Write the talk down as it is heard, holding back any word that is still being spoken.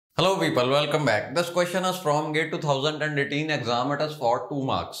Hello people, welcome back. This question is from GATE 2018 exam. It is for 2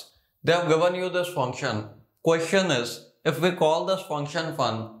 marks. They have given you this function. Question is, if we call this function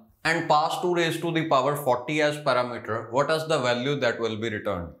fun and pass 2 raised to the power 40 as parameter, what is the value that will be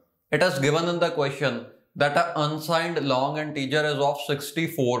returned? It is given in the question that an unsigned long integer is of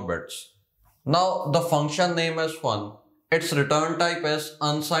 64 bits. Now the function name is fun. Its return type is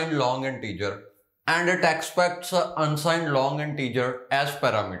unsigned long integer. And it expects an unsigned long integer as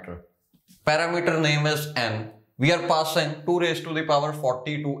parameter. Parameter name is n. We are passing 2 raised to the power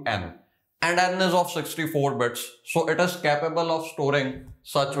 40 to n. And n is of 64 bits. So it is capable of storing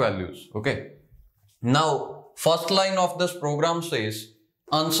such values. Okay. Now, first line of this program says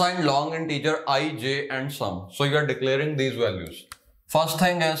unsigned long integer I, j and sum. So you are declaring these values. First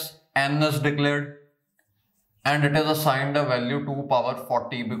thing is n is declared. And it is assigned a value 2 power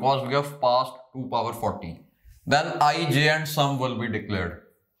 40 because we have passed 2 power 40. Then I, j and sum will be declared.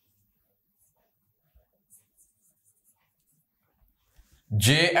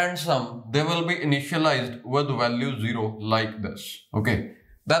 J and sum, they will be initialized with value 0 like this. Okay.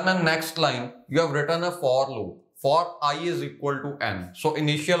 Then in next line, you have written a for loop. For I is equal to n. So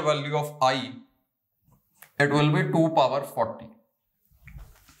initial value of I, it will be 2 power 40.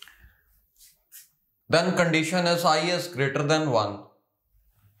 Then condition is I is greater than 1.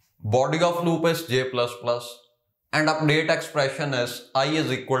 Body of loop is j++ and update expression is I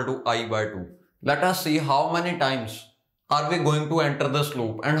is equal to I by 2. Let us see how many times are we going to enter this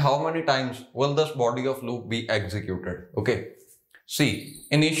loop and how many times will this body of loop be executed. Okay. See,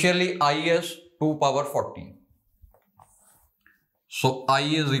 initially I is 2 power 40. So I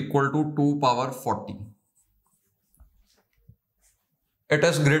is equal to 2 power 40. It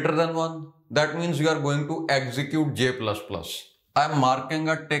is greater than 1. That means you are going to execute j++. I am marking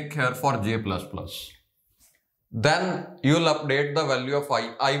a tick here for j++. Then you will update the value of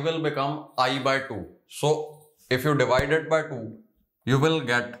I. I will become I by 2. So if you divide it by 2, you will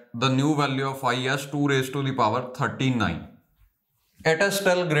get the new value of I as 2 raised to the power 39. It is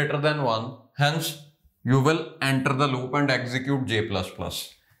still greater than 1. Hence, you will enter the loop and execute j++.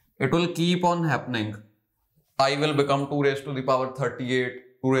 It will keep on happening. I will become 2 raised to the power 38.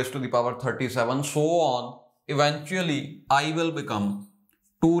 2 raised to the power 37, so on. Eventually, I will become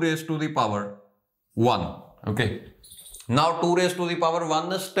 2 raised to the power 1. Okay. Now 2 raised to the power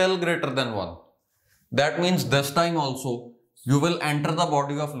 1 is still greater than 1. That means this time also, you will enter the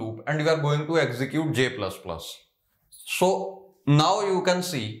body of loop and you are going to execute j++. So now you can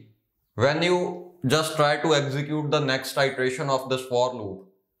see, when you just try to execute the next iteration of this for loop,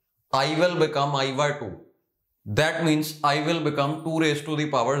 I will become I by 2. That means I will become 2 raised to the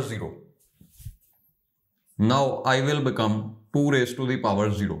power 0. Now I will become 2 raised to the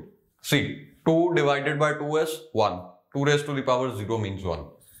power 0. See, 2 divided by 2 is 1. 2 raised to the power 0 means 1.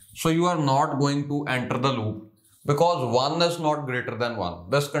 So you are not going to enter the loop because 1 is not greater than 1.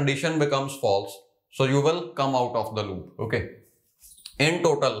 This condition becomes false. So you will come out of the loop. Okay. In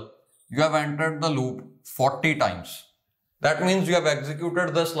total, you have entered the loop 40 times. That means you have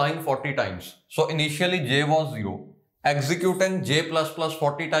executed this line 40 times. So initially j was 0. Executing j++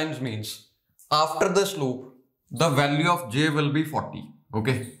 40 times means after this loop, the value of j will be 40.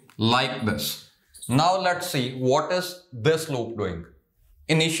 Okay, like this. Now let's see what is this loop doing.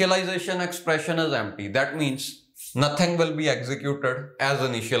 Initialization expression is empty. That means nothing will be executed as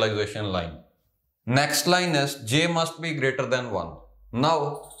initialization line. Next line is j must be greater than 1.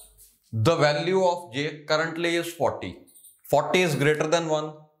 Now the value of j currently is 40. 40 is greater than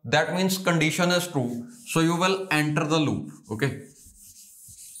 1. That means condition is true. So you will enter the loop. Okay.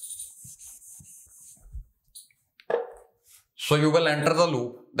 So you will enter the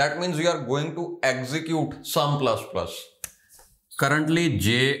loop. That means you are going to execute sum++. Currently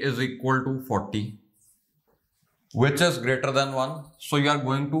j is equal to 40, which is greater than 1. So you are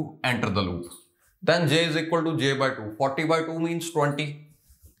going to enter the loop. Then j is equal to j by 2. 40 by 2 means 20.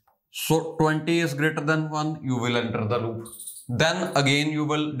 So 20 is greater than 1, you will enter the loop. Then again you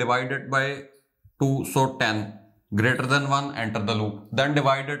will divide it by 2, so 10. Greater than 1, enter the loop. Then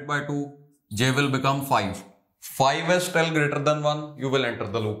divide it by 2, j will become 5. 5 is still greater than 1, you will enter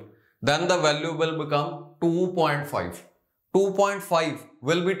the loop. Then the value will become 2.5. 2.5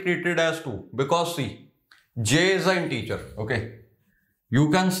 will be treated as 2 because see, j is an integer. Okay. You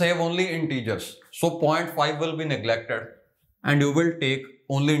can save only integers. So 0.5 will be neglected and you will take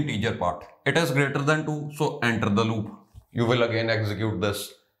only integer part. It is greater than 2, so enter the loop. You will again execute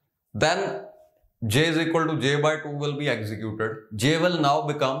this. Then j is equal to j by 2 will be executed. J will now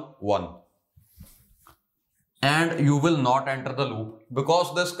become 1. And you will not enter the loop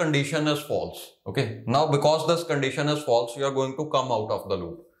because this condition is false. Okay. Now because this condition is false, you are going to come out of the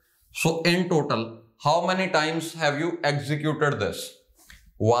loop. So in total, how many times have you executed this?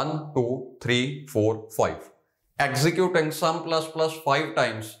 1, 2, 3, 4, 5. Executing sum plus plus 5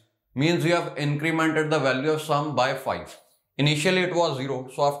 times means you have incremented the value of sum by 5. Initially it was 0.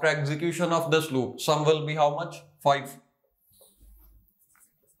 So after execution of this loop, sum will be how much? 5.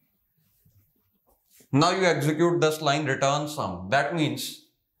 Now you execute this line return sum. That means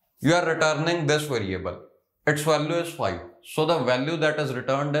you are returning this variable. Its value is 5. So the value that is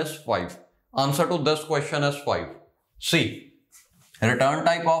returned is 5. Answer to this question is 5. See, return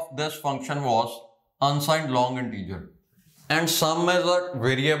type of this function was unsigned long integer. And sum is a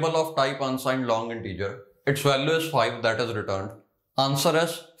variable of type unsigned long integer. Its value is 5 that is returned. Answer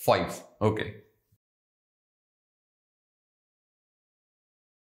is 5. Okay.